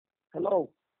Hello,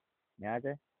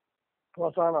 Niaje?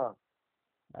 poa sana.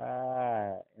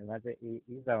 Maze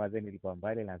hizo maze nilikuwa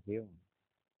mbali na simu.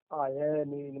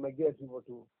 Nimeget hivyo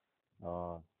tu.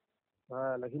 Oh,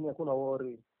 Lakini hakuna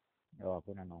worry.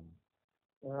 hakuna noma.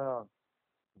 Ah,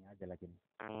 Niaje lakini.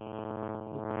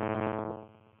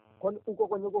 kwani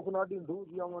kwenye huko kuna hadi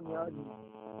ndugu ama ni aje?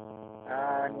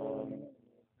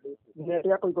 Ni Net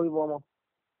yako iko hivyo ama?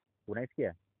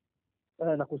 unaisikia?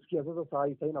 Nakusikia sasa saa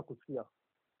hii nakusikia.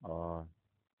 Oh,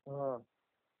 Ah,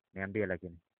 niambie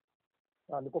lakini.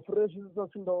 niko fresh sasa,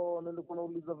 si ndo nilikuwa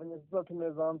nauliza venye sasa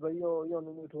tunaweza anza hiyo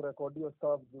nini tu record hiyo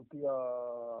stuff juu pia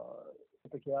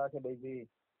peke yake baby.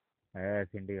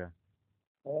 Si ndio.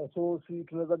 So si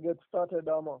tunaweza get started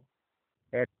ama?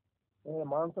 Eh,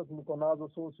 Maanza niko nazo,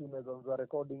 so si unaweza anza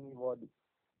recording hivyo hadi.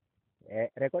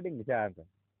 recording nishaanza.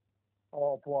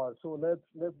 Oh, poa. So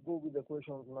let's go with the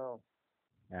questions now.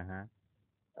 Aha.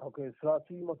 Okay, sasa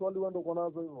si maswali wewe ndio uko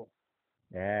nazo hivyo.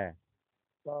 Eh.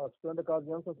 Sasa tuende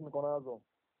kazi, answers niko nazo.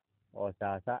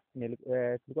 Sasa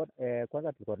tulikuwa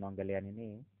kwanza tulikuwa tunaongelea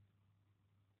nini?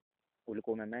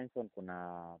 Ulikuwa umemention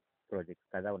kuna project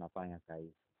kadhaa unafanya sasa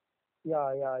hivi.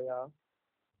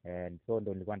 Yeah. So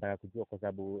ndo nilikuwa nataka kujua kwa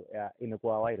sababu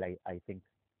imekuwa while I think.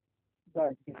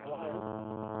 Right. Eh.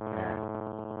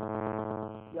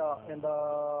 Yeah, and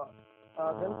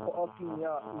thanks for asking.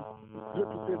 Yeah, it's good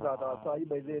to say that sahi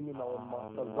by the mimi na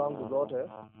masters zangu zote.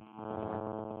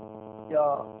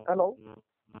 Yeah, hello.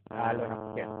 Halo,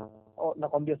 nakusikia.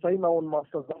 Nakwambia sahi na on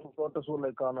masters zangu zote, so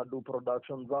like na do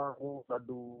production zangu, na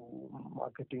do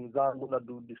marketing zangu, na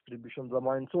do distribution za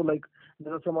mine. So like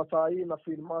ninasema sahi na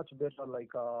feel much better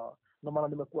like na maana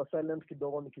nimekuwa silent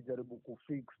kidogo nikijaribu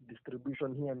kufix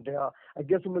distribution here and there. I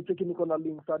guess umecheki niko na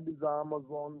links hadi za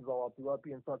Amazon za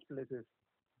wapi and such places.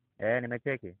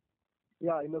 Nimecheki.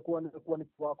 Yeah, nimekuwa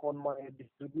nikiwork on my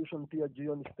distribution pia.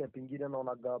 Jio ni step ingine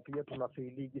naonaga pia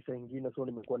tunafailigi saa ingine, so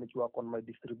nimekuwa nikiwork on my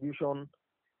distribution.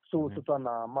 So sasa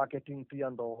na marketing pia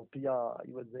ndo pia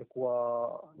iweze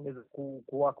niweze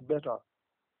kuwork better.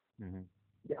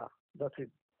 Yeah, that's it.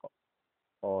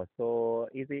 So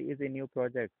hizi new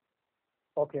project.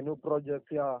 Okay, new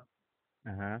project, yeah.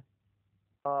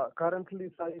 Currently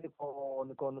sasa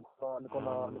niko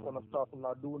na staff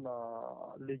na do na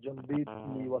Legion Beat,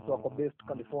 ni watu wako based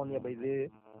California by the way.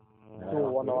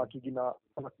 So wanawakigina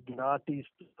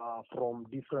artist from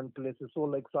different places. So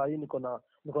like sasa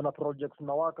niko na projects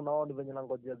na work na wao, ni venye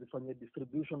nangojea zifanye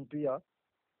distribution pia.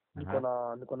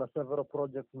 Niko na several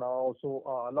projects na wao. So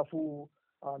alafu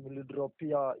nilidrop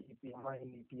pia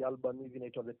EP album hivi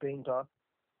inaitwa The Painter.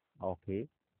 Okay.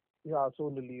 Yeah, so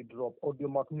nilidrop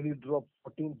Audiomack,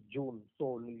 14th June.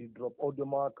 So nilidrop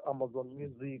Audiomack, Amazon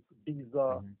Music,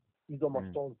 Deezer, hizo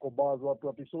mastores kwa bars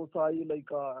wapi. So saa hii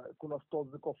like kuna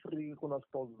stores ziko free, kuna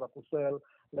stores za kusell,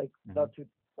 like that's it.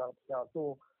 Yeah,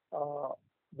 so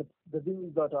the thing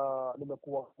is that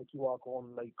nimekuwa nikiwork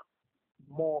on like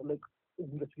more like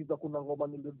ungesikiza kuna ngoma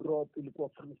nilidrop ilikuwa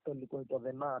freestyle, ilikuwa inaitwa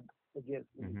The Nad, I guess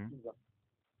nilisikiza.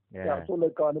 Yeah, so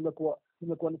like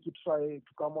nimekuwa nikitry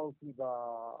to come out with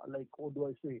like what do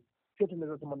I say, sio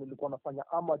tunaweza sema nilikuwa nafanya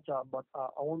amateur, but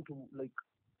I want to like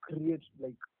create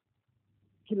like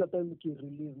kila time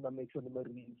nikirelease na make sure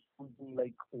nime-release something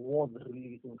like worth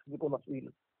releasing. Niko na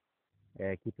feel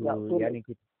kitu so yani like,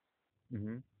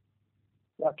 kitu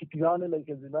kitu yani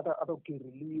like hata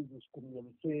ukirelease usikumia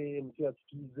msee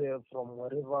asikize from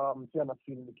wherever, msee ana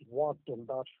feel like worked on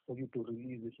that for you to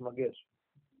release it, una guess.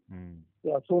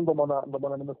 Yeah, so ndo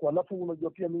maana nimekuwa. Alafu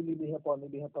unajua pia mimi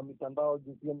nilihepa mitandao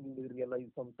juu pia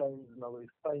nilirealize sometimes na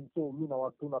waste time. So mi na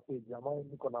watu na page ya mine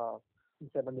niko na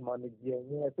msana ni manage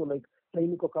yenyewe. So like sahii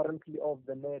niko currently off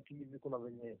the net hivi, kuna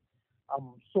venye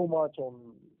I'm so much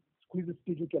on squeeze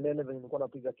speaking kelele venye nilikuwa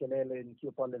napiga kelele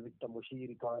nikiwa pale Victor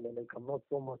Moshiri pale, like I'm not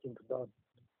so much into that.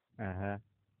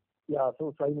 Yeah,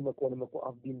 so sahii nimekuwa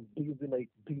I've been busy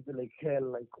like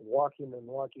hell, like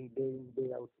working day in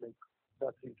day out, like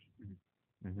that's it.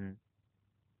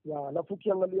 Yeah, alafu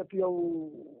ukiangalia pia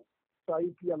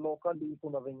sahii pia locally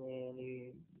kuna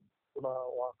venye kuna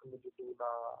work nilido na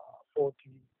 40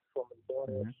 from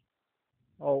Eldoret.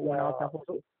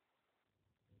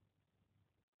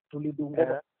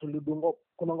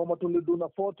 Kuna ngoma tulido na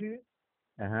 40.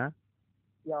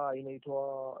 Yeah,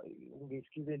 inaitwa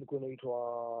ungesikiza, ilikuwa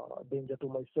inaitwa Danger to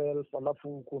Myself.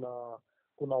 Alafu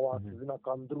kuna work zina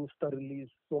come through star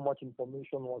release, so much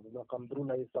information was zina come through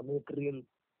na some April.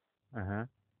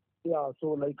 Yeah,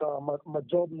 so like my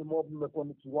job ni mob, nimekuwa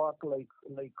nikiwork like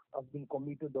I've been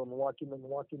committed on working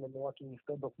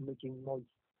instead of making noise.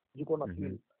 Jiko na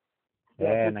feel.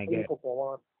 Yeah, na get. Kwa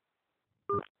work.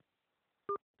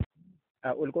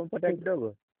 Ulikuwa mpata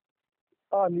kidogo?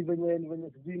 ni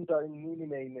venye sijui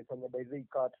nini imefanya by the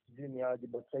cut sijui ni aje,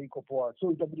 but sasa iko poa,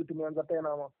 so itabidi tumeanza tena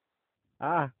ama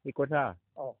Iko sawa.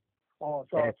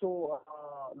 sawa. Eh, So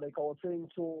like I was saying,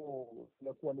 so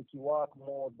nimekuwa nikiwork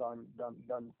more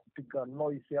than kupiga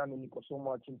noise, yani niko so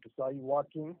much into sahi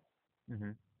working.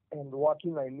 And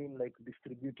working, I mean like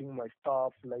distributing my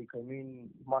stuff, like I mean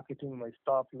marketing my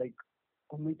stuff, like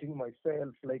committing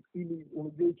myself, like ili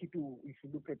unajua kitu, if you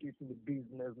look at it in the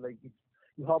business, like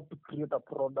you have to create a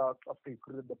product. After you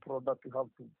create the product, you have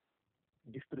to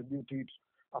distribute it.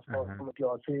 After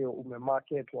say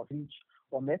umemarket wa reach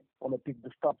pick the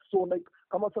stuff. So like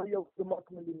kama sasa hiyo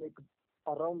market make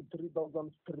around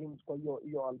 3,000 streams kwa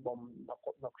hiyo album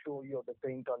na show hiyo the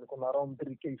painter niko na around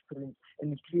 3k streams,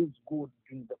 and it feels good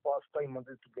in the first time and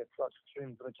to get such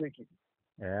streams. Check it.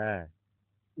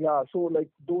 So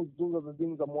like those are the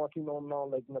things I'm working on now,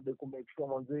 like na to make sure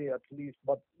manze at least,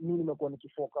 but mimi nimekuwa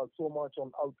nikifocus so much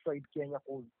on outside Kenya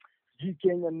cause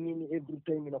Kenya nini every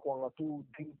time inakuanga tu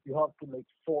things you have to like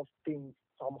force things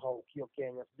somehow kio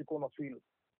Kenya siko na feel.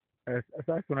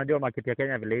 Sasa unajua market ya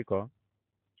Kenya vile iko.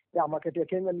 Market ya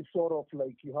Kenya is sort of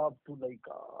like you have to like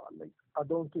I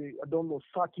don't know,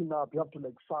 sucking up. You have to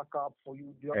like suck up for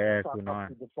you. You have to suck up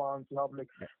to the fans. You have like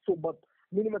so, but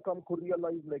minimum come to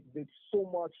realize like there's so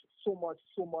much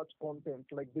content.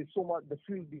 Like there's so much, the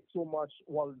field is so much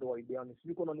worldwide. Yani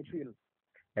you can only feel.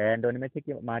 Ndo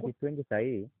nimecheki maartist wengi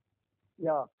sahii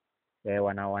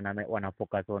wana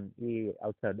focus on hii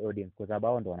outside audience kwa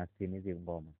sababu ndo wana stream hizi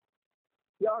ngoma.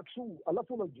 True.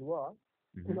 Alafu unajua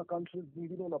kuna countries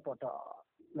zingine unapata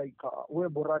like wewe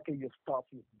borake your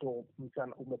stuff is dope,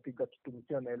 mchana umepiga kitu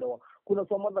mchana naelewa. Kuna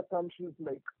some other countries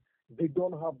like they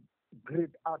don't have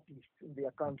great artists in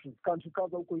their countries. Country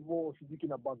kaza huko hivyo sijui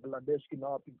kina Bangladesh kina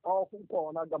wapi huko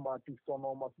wanaga maartist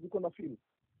wanaoma sijui kuna feel.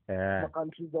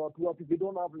 Countries that wapi they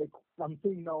don't have like I'm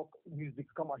saying now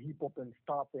music kama hip hop and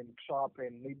stuff and trap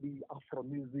and maybe Afro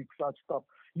music, such stuff.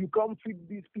 You come feed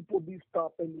these people this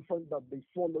stuff and you find that they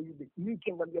follow you. You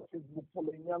can on your Facebook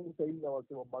following young saying was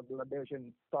Bangladesh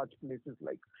and such places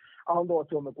like I don't know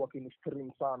what you're making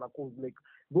stream sana cause like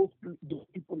those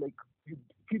people like you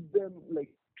feed them like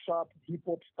sharp hip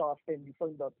hop stuff and you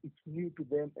find that it's new to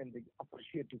them and they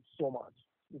appreciate it so much.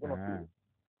 You're gonna feel.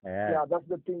 That's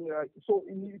the thing. So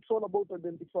it's all about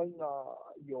identifying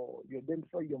you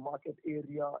identify your market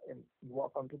area and you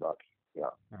work onto that.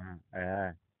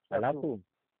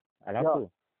 Alafu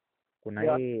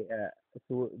kuna hii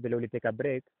vile uliteka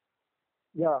break.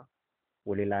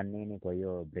 Ulilearn nini kwa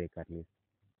hiyo break at least?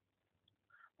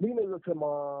 Mimi naweza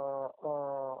sema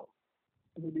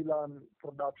nililearn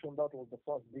production. That was the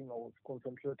first thing I was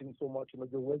concentrating so much.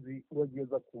 Unajua huwezi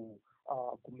ku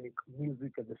make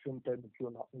music at the same time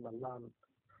ukiwa una learn.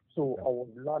 So I was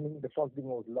learning, the first thing I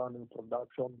was learning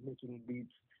production, making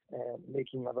beats,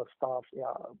 making other stuff,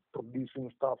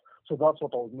 producing stuff. So that's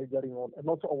what I was majoring on. And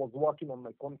also I was working on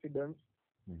my confidence,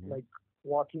 like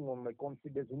working on my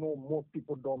confidence. You know, most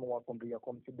people don't work on their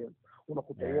confidence.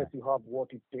 Yes, you have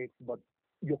what it takes, but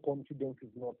your confidence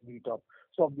is not built up.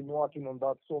 So I've been working on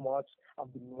that so much.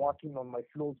 I've been working on my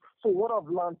flows. So what I've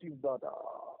learned is that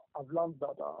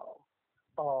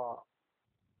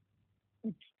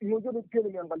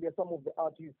some of the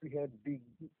artists we had big,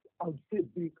 I would say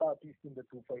big artists in the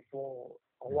 254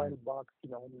 a while back,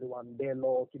 only one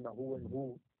Delo, who and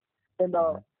who. And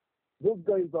those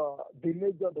guys they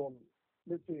majored on,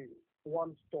 let's say,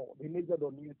 one store. They majored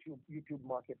on YouTube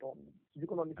market only. You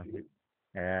can only see it.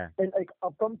 And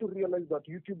I've come to realize that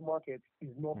YouTube market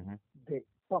is not the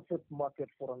perfect market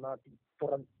for an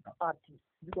artist.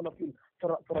 You're gonna feel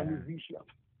for a musician.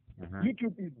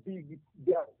 YouTube is big.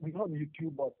 We have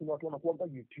YouTubers.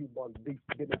 YouTubers. They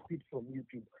benefit from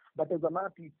YouTube. But as an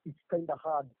artist, it's kind of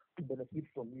hard to benefit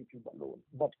from YouTube alone.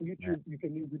 But YouTube, you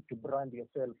can use it to brand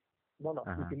yourself.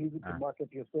 You can use it to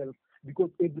market yourself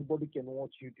because everybody can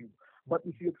watch YouTube. But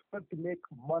if you expect to make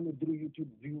money through YouTube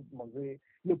views,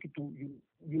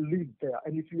 you live there.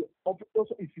 And if you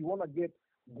want to get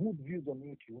good views on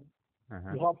YouTube,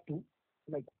 you have to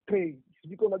like pay.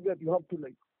 You have to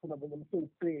like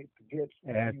pay to get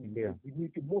views. You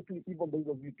need to mostly even those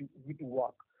of you to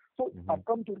work. So I've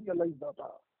come to realize that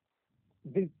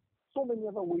there's so many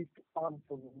other ways to earn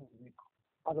from your music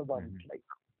other than like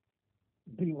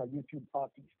being a YouTube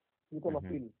artist. You're gonna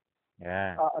feel.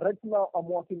 Right now I'm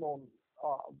working on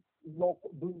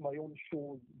doing my own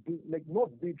shows,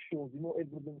 not big shows.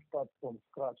 Everything starts from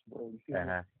scratch, bro. You see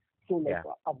me? So like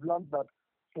I've learned that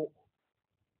for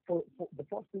the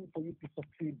first thing for you to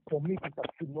succeed, for me to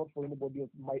succeed, not for anybody else,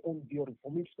 my own theory,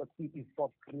 for me to succeed is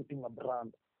first creating a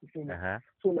brand. You see me?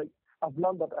 So like I've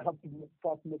learned that I have to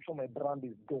first make sure my brand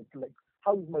is dope. Like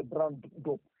how is my brand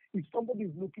dope? If somebody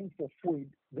is looking for Fwaid,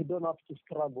 they don't have to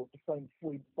struggle to find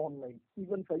Fwaid online.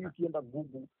 Even for you to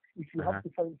Google, if you have Uh-huh. to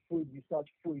find Fwaid, you search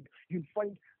Fwaid, you'll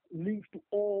find links to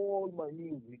all my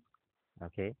music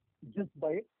Okay. just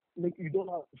by like you don't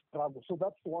have to struggle. So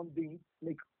that's one thing,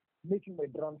 like making my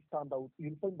brand stand out.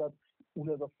 You'll find that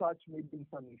unaweza search maybe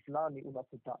msanii fulani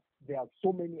unakuta there are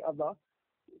so many other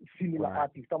similar Kuna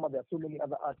artists. There are so many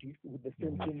other artists with the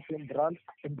same brand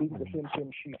and doing the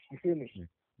same shit. You feel me?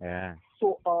 yeah.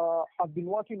 So I've been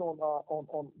working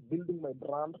on building my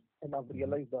brand, and I've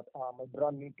realized that my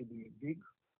brand need to be big,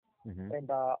 and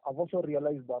I've also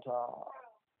realized that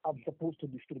I'm supposed to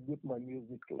distribute my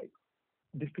music. Like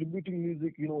distributing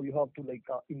music, you have to like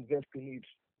invest in it.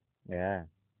 Yeah.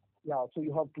 Yeah, so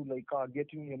you have to like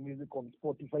getting your music on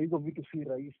Spotify. It's a bit to see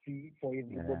raisi for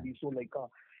everybody. So like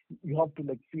you have to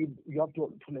like feed, you have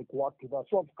to like work with that.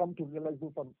 So I've come to realize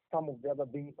those are some of the other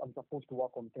things I'm supposed to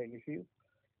work on. You see?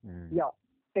 Yeah,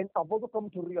 and I've also come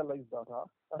to realize that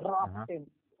rap and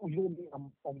me,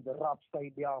 I'm on the rap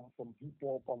side. Yeah, I'm from hip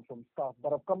hop, I'm from stuff,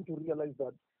 but I've come to realize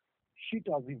that shit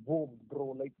has evolved,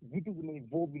 bro. Like videos will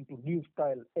evolve into new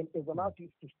style, and as an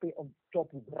artist to stay on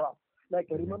top with rap. Like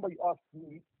I remember you asked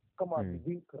me, come on, I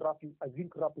think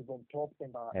rap is on top,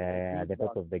 and at the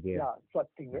top of the game. yeah, such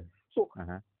thing. So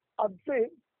I'd say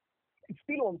it's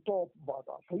still on top, but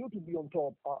for you to be on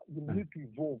top, you need to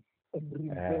evolve and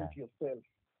reinvent yourself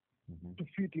to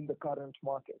fit in the current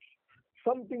market.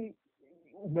 Something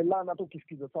umelana hata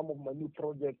ukisikiza some of my new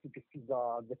projects,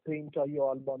 ukisikiza The Painter,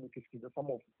 hiyo album, ukisikiza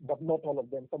some of, but not all of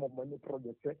them, some of my new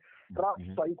projects. Rap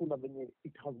sahii kuna venye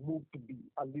it has moved to be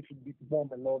a little bit more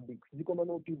melodic. Ziko na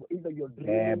note either you're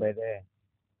drilling,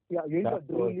 you're either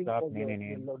drilling or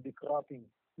you're melodic rapping.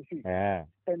 You see?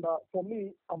 And for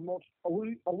me, I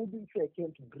wouldn't say I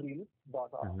can't drill,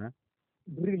 but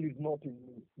drill is not in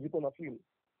me. Ziko na feel.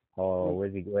 Oh,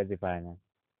 where's the final?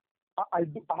 I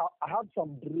have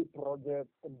some drill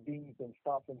projects and beats and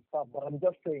stuff, but I'm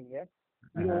just saying,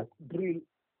 you know, drill,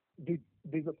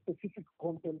 there's a specific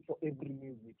content for every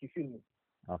music, you feel me?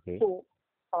 Okay. So,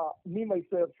 me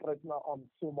myself right now, I'm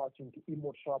so much into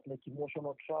emo trap, like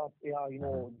emotional trap, you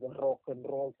know, the rock and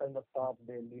roll kind of stuff,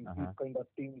 the Lil Peep kind of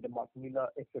thing, the Mac Miller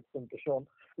XXXTentacion.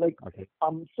 Like,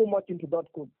 I'm so much into that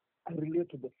because I relate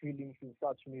to the feelings in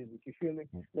such music. You feel me?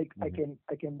 Like I can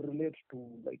relate to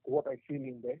like what I feel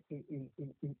in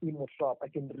emo trap. I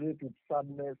can relate with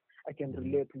sadness. I can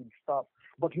relate with stuff.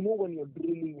 But you know, when you're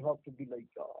drilling, you have to be like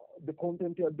the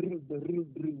content you're drilling. The real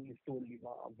drill is totally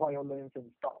violence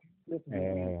and stuff. Let's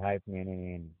be hype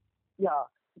meaning. Yeah,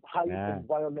 hype and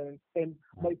violence. And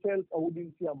myself, I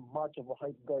wouldn't say I'm much of a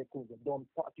hype guy because I don't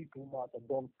party too much. I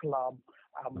don't club.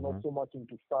 I'm not so much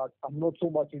into start. I'm not so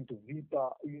much into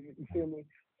Vita. You feel me?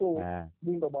 So, I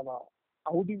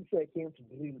wouldn't say I came to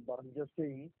drill, but I'm just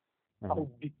saying I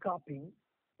would be capping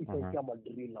if I become a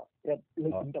driller. Like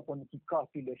nitakuwa nikikaa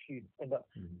ile shit. And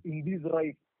in this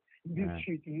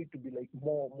shit, you need to be like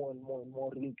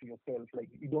more real to yourself. Like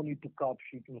you don't need to cap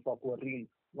shit in for real.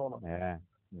 No.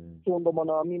 So ndo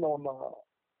maana mimi naona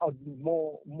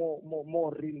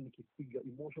more real nikipiga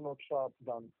emotional trap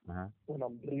than when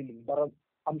I'm drilling. But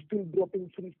I'm still dropping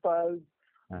freestyles,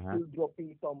 still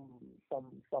dropping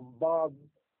some bars,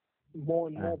 more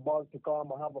and more bars to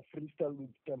come. I have a freestyle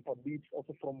with Temper Beats,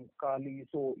 also from Cali.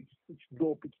 So it's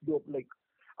dope. It's dope. Like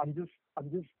I'm just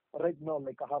right now,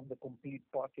 like I have the complete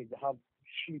package. I have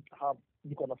shit. I have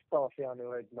Nikona stuff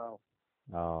right now.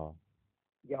 Oh.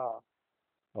 Yeah.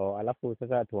 Oh, alafu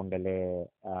sasa tuongelee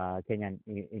Kenyan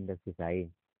industry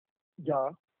sahii.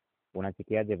 Yeah.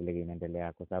 Unachikiaje vile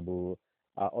inaendelea? Kwa sababu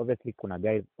obviously kuna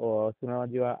guys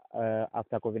tunajua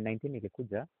after COVID-19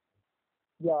 ilikuja.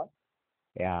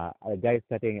 Yeah, guys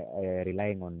starting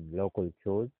relying on local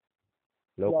shows,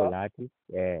 local artists.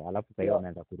 Alafu sahii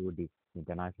wameanza kurudi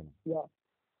international.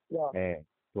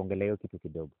 Tuongelee hiyo kitu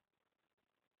kidogo.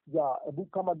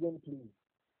 Come again please.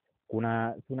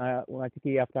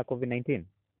 Unachiki after COVID-19?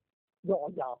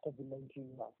 COVID-19.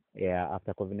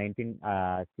 After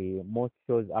COVID-19, see most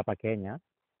shows hapa Kenya.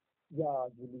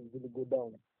 Zili go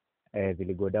down.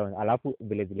 Zili go down. Alafu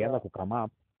vile zilianza kukama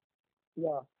up.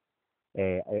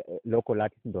 Local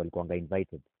artists ndio walikuwa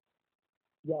invited.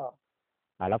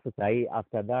 Alafu sahi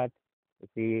after that,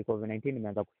 see COVID-19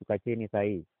 imeanza kushuka chini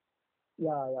sahi.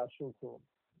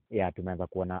 Sure. Tumeanza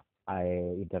kuona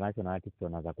international artists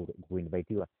wanaanza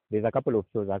kuinvitiwa. There's a couple of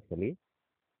shows actually.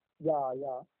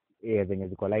 Zenye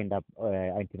ziko lined up,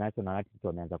 international artists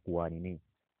wameanza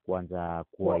kuanza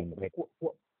kuwa invite.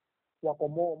 Wako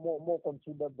more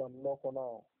considered than local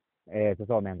now.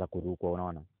 Sasa wameanza kurukwa,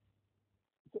 unaona.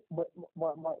 My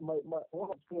what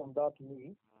I'm saying on that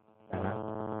me.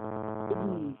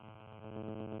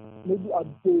 maybe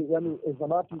I'd say, as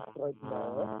an artist right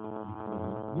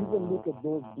now, you can look at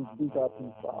those big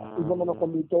artists. Even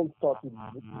on it all starts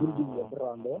with building your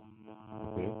brand.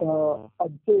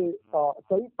 I'd say,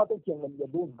 so hata ukiangalia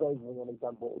those guys wenye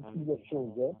wanaitanga hizo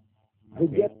shows, they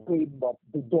get paid, but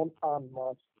they don't earn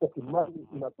much. Okay, money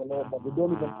inatolewa, but they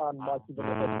don't even earn much even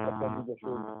after they perform the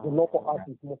shows. The local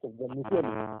artists, most of them,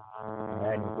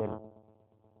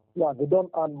 yeah, they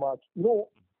don't earn much.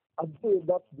 I'd say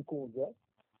that's because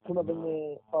kuna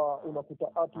venye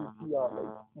unakuta artists here,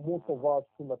 like most of us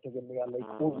tunategemea like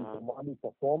always mahali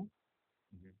perform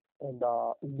and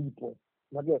ulipwe.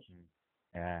 Na guess.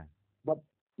 But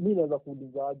mi naweza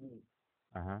kuuliza aje,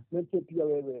 let's say pia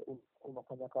wewe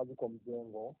unafanya kazi kwa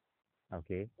mjengo,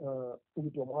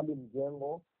 uitwe mahali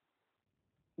mjengo,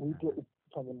 uitwe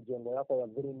ufanye mjengo yako ya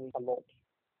very nice a lot.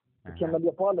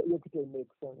 Ukiangalia pale hiyo kitu make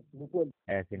sense, ni kweli.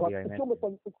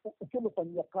 Ukiwa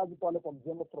umefanyia kazi pale kwa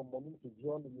mjengo from morning to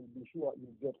jioni, you'll be sure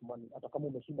you'll get money, hata kama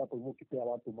umeshinda hapo hivyo ukipea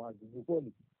watu maji. Ni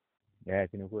kweli?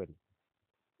 Ni kweli.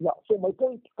 Yeah, so my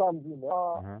point comes in,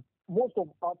 most of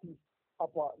artists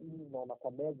hapa naona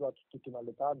kwa meza kitu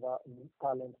kinaletaga ni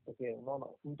talent pekee. Unaona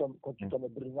mtu kwa kitu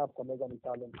bring up kwa meza ni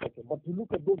talent pekee. But you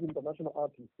look at those international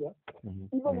artists,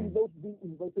 even without being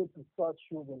invited to start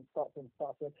shows and stuff,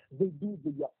 they do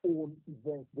their own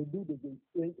events. They do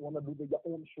their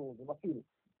own shows. And I feel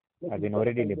like I've been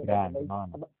already the brand.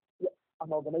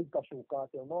 Organize show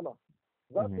kake, unaona?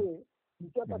 That way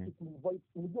mtaka kuinvite,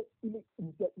 unajua ile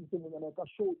mwenye anaweka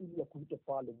show ili ya kuita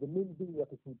pale, the main thing ya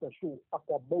kuita show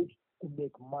ako about to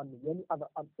make money. Yani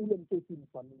ule mtesi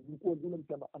mfani, nikuwa ule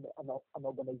mtu ana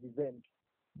organize event,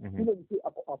 ule mtu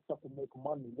ako after to make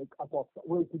money, like ako after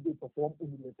wewe kuja perform,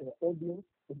 unilete audience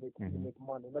to make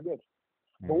money, una get?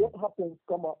 But what happens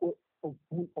kama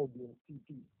full audience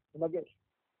CT, una get?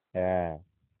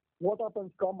 What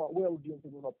happens kama we audience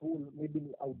in una pool, maybe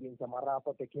ni audience ya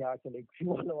marapa peke yake, like si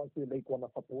wale wase like wana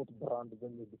support brand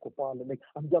zenye ziko pale, like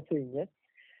I'm just saying,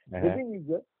 the thing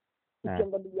is,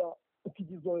 ukiangalia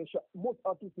ukijizoesha, most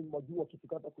artists in majua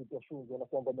kifikata kuitwa shows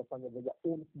wanakuwa wamefanya their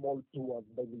own small tours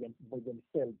by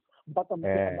themselves, mpaka mtu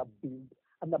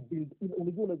ana build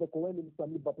unajua unaweza kuwa wewe ni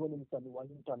msanii, but wewe ni msanii wa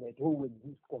internet, wewe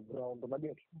exist kwa ground,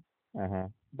 unajua.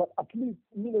 But at least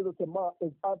mimi naweza sema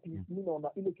as artist, mimi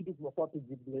naona ile kitu tunafaa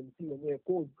tujiblend wenyewe,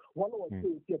 cause wale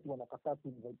wasee pia wanakataa to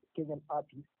invite Kenyan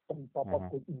artists on purpose,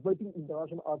 because inviting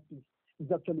international artists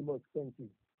is actually more expensive.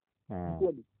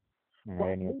 Kweli.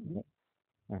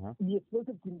 Ni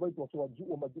expensive to invite watu wa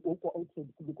huko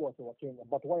outside kuliko watu wa Kenya,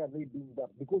 but why are they doing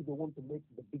that? Because they want to make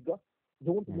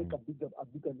they want to make a bigger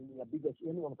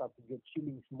anyone wanataka to get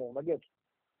shillings more, I get.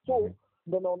 So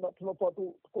ndio tunafaa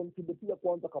tu consider pia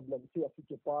kwanza kabla mtu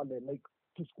afike pale, like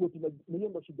tusikoti na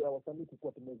ndio shida ya wasanii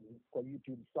kukua kwa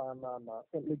YouTube sana, na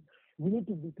like we need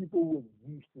to be people who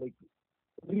exist, like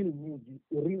real music,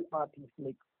 real artists,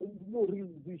 like real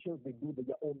musicians. They do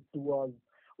their own tours,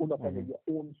 unafanya your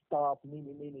own stuff,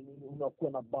 nini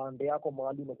unakuwa na band yako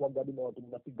mahali, unakuwa gadi na watu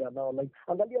mnapiga nao, like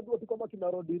angalia watu kama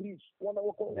kina Roddy Rich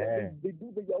they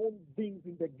do their own things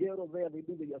in the ghetto there, they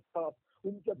do their stuff.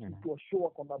 Kwa show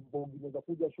kuna bongi inaweza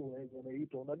kuja show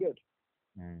inaitwa, una get,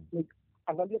 like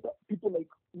angalia people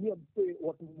like me and say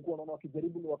watu mko wanaona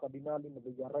wakijaribu ni wakadinali na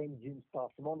the rhyme gym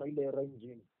stuff, unaona ile rhyme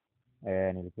gym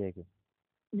nilipeke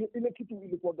ile kitu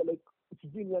ilikuwa like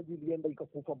sijini aje ilienda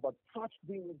ikakufa, but such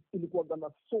thing ilikuwa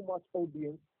na so much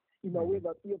audience in a way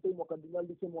that hiyo time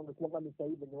wakadinali sema wangekuanga ni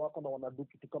sahihi wenye wako na wanadu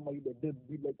kitu kama ile dead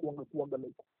like wangekuanga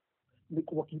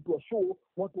like wakiitwa show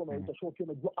watu wanaita show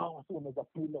kile najua watu wanaweza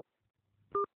pula.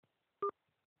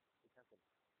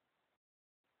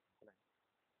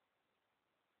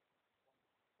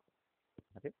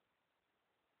 Okay.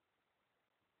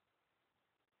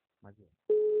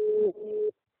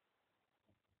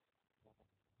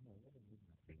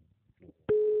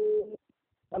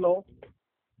 Hello.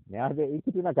 Niaje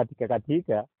hiki tuna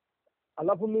katika.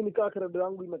 Alafu mimi nikaa credit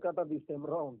yangu imekata this time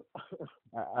round.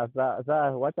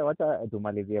 Sasa wacha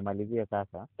tumalizie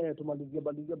sasa. Tumalizie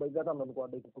by that na nilikuwa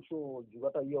dai kukushow juu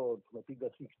hata hiyo tumepiga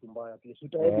 60 mbaya pia.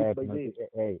 Sitaedit by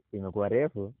day. Imekuwa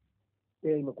refu.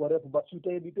 Imekuwa refu but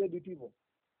sitaedit hivyo.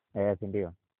 Si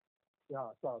ndio?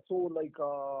 Yeah, so like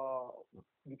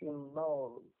you can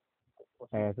now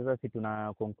sasa si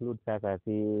tuna conclude sasa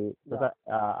sasa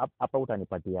hapa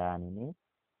utanipatia nini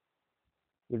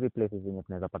hizi places zenye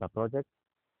tunaweza pata project,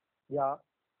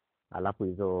 alafu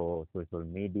hizo social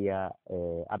media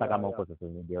hata kama uko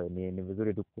social media ni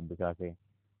vizuri tu kukumbusha wase.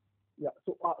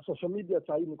 So social media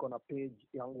sasa niko na page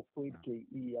yangu Fwaid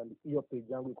KE, and hiyo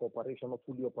page yangu iko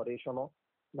fully operational,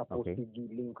 na post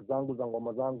link zangu za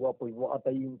ngoma zangu hapo hivyo, hata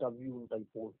hii interview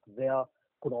nitaipost there.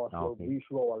 kuna watu Okay.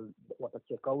 visual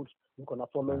watacheck out. Niko na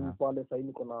following Aha. pale sahii,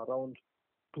 niko na around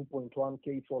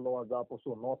 2.1k followers hapo,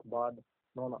 so not bad,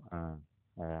 naona.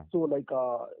 Yeah. So like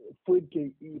Fwaid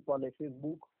KE pale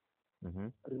Facebook.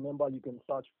 Remember you can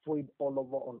search Fwaid all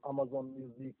over on Amazon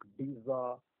Music,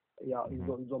 Deezer, yeah,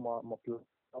 hizo ma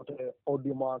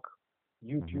Audiomack,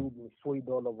 YouTube ni Fwaid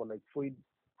all over, like Fwaid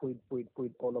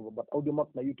all over, but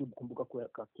Audiomack na YouTube kumbuka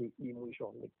kuweka KE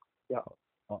mwisho, like yeah.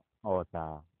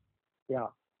 Sawa.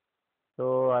 Yeah.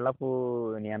 So alafu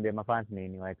niambie mafans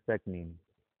nini wa expect nini?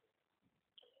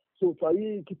 So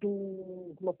sahii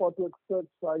kitu tunafaa to expect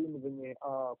sahii ni venye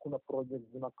kuna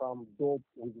projects zina come dope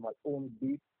with my own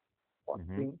beat or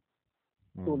thing.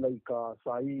 So like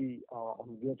sahii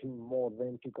I'm getting more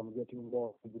authentic, I'm getting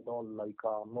more original, like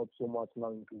not so much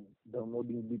now into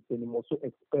downloading beats anymore. So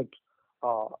expect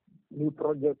new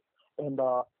projects and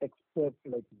expect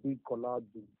like big collabs.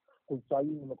 Because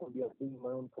sahii nimekwambia doing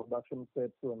my own production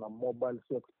set, so and I'm mobile,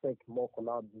 so expect more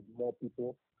collabs with more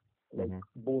people, like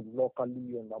both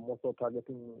locally, and I'm also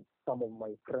targeting some of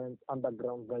my friends,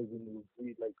 underground guys in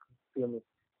UZ, like feel me.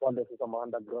 One day some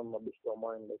underground mabishto of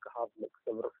mine, like I have like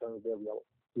several friends there.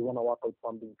 We wanna work out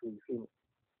something too, you feel me?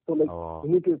 So like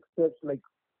you need to expect like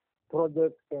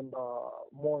projects and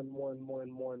more and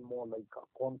more like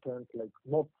content, like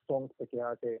not songs peke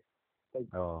yake.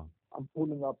 Like I'm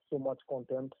pulling up so much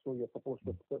content, so you're supposed to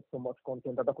expect so much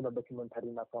content. Hata kuna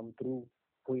documentary na come through,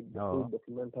 Fwaid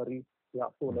documentary. Yeah,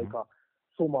 so like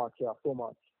so much.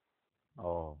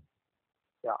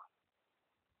 Yeah.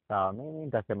 Sawa, mimi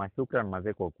nitasema shukran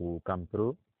mazee kwa ku come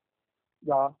through.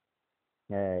 Yeah.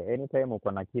 Anytime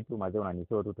uko na kitu mazee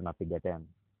unanishow tu, tunapiga tena.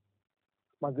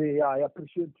 Mazee, yeah, I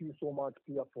appreciate you so much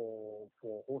pia for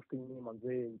hosting me,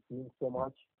 mazee. It means so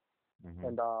much.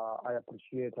 And I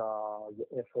appreciate your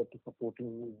effort to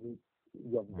supporting music.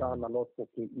 You have done a lot for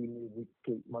KE music,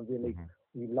 mazee. Like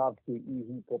we love KE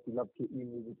hip hop, we love KE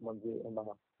music, mazee. And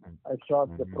I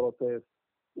trust the process.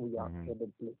 We are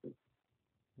headed places.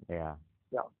 Yeah.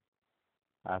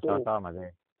 So,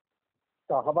 mazee.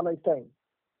 So have a nice time.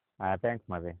 Thanks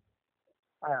mazee.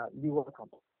 You're welcome.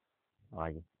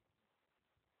 Waje.